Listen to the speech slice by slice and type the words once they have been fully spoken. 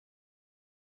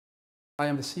I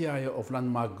am the CIO of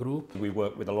Landmark Group. We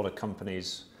work with a lot of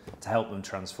companies to help them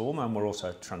transform, and we're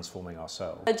also transforming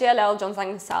ourselves. JLL, Jones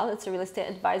Lang LaSalle, it's a real estate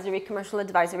advisory, commercial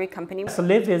advisory company. So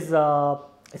Liv is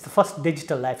it's the first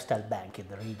digital lifestyle bank in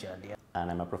the region. Yeah. And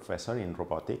I'm a professor in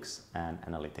robotics and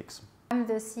analytics. I'm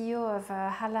the CEO of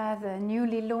Hala, the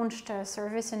newly launched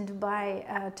service in Dubai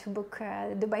to book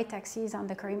Dubai taxis on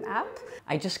the Careem app.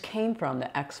 I just came from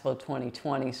the Expo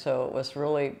 2020, so it was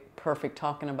really perfect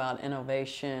talking about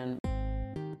innovation.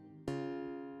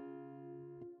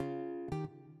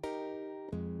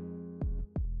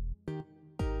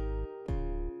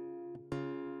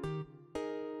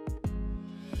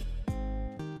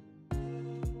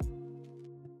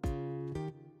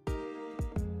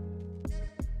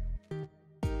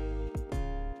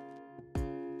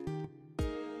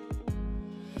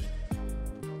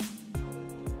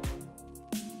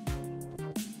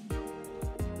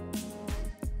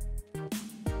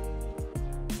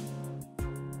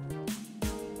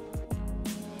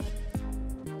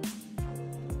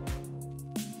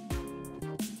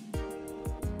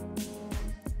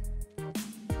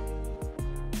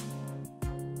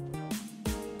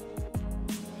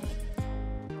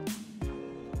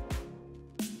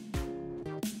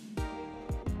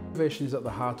 Innovation is at the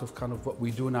heart of kind of what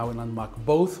we do now in Landmark,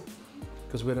 both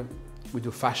because we do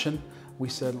fashion, we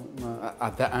sell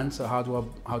at the end, so how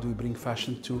do we bring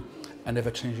fashion to an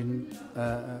ever-changing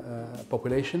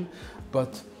population,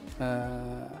 but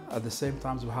at the same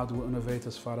time, how do we innovate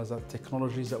as far as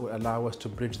technologies that will allow us to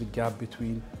bridge the gap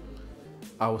between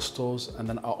our stores and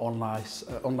then our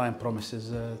online promises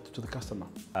to the customer.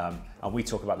 And we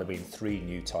talk about there being three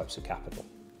new types of capital.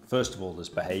 First of all, there's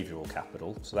behavioural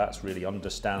capital, so that's really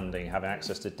understanding, having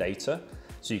access to data,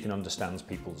 so you can understand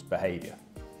people's behaviour.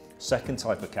 Second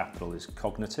type of capital is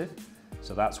cognitive,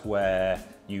 so that's where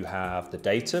you have the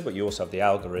data, but you also have the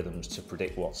algorithms to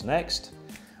predict what's next.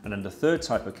 And then the third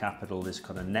type of capital is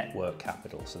kind of network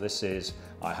capital. So this is,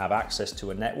 I have access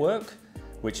to a network,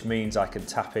 which means I can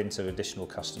tap into additional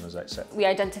customers, etc. We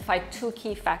identified two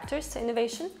key factors to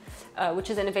innovation,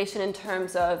 which is innovation in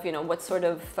terms of what sort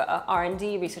of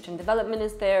R&D, research and development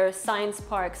is there, science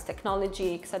parks,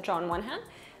 technology, etc. on one hand,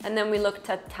 and then we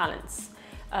looked at talents.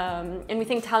 And we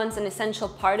think talent's an essential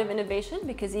part of innovation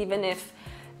because even if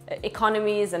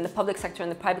economies and the public sector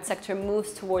and the private sector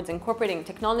moves towards incorporating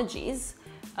technologies,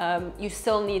 you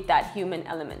still need that human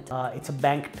element. It's a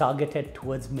bank targeted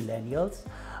towards millennials,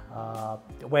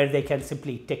 where they can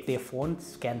simply take their phone,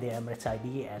 scan their Emirates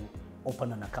ID and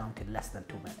open an account in less than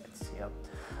 2 minutes.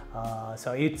 Yeah.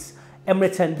 So it's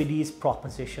Emirates NBD's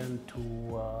proposition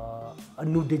to a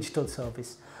new digital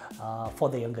service for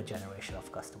the younger generation of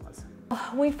customers.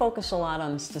 We focus a lot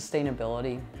on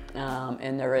sustainability,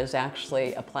 and there is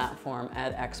actually a platform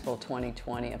at Expo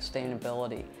 2020 of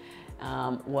sustainability,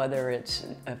 whether it's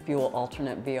fuel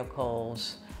alternate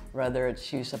vehicles, whether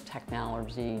it's use of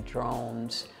technology,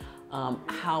 drones,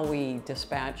 how we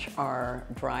dispatch our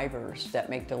drivers that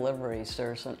make deliveries.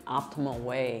 There's an optimal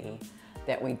way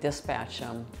that we dispatch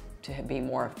them to be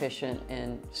more efficient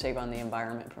and save on the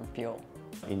environment from fuel.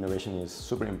 Innovation is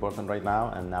super important right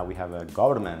now, and now we have a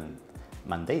government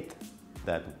mandate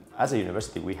that as a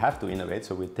university we have to innovate,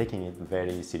 so we're taking it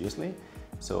very seriously.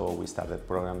 So we started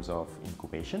programs of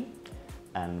incubation,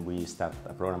 and we start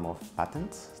a program of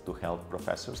patents to help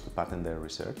professors to patent their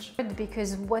research.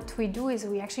 Because what we do is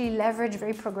we actually leverage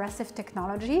very progressive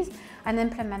technologies and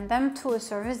implement them to a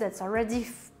service that's already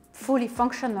fully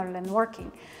functional and working.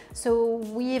 So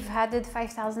we've added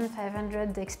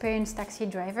 5,500 experienced taxi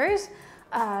drivers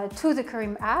to the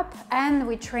Careem app, and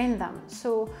we train them.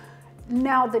 So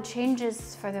now the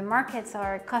changes for the markets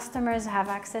are customers have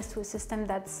access to a system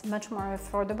that's much more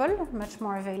affordable, much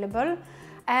more available,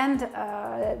 and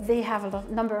they have a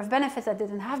number of benefits that they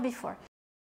didn't have before.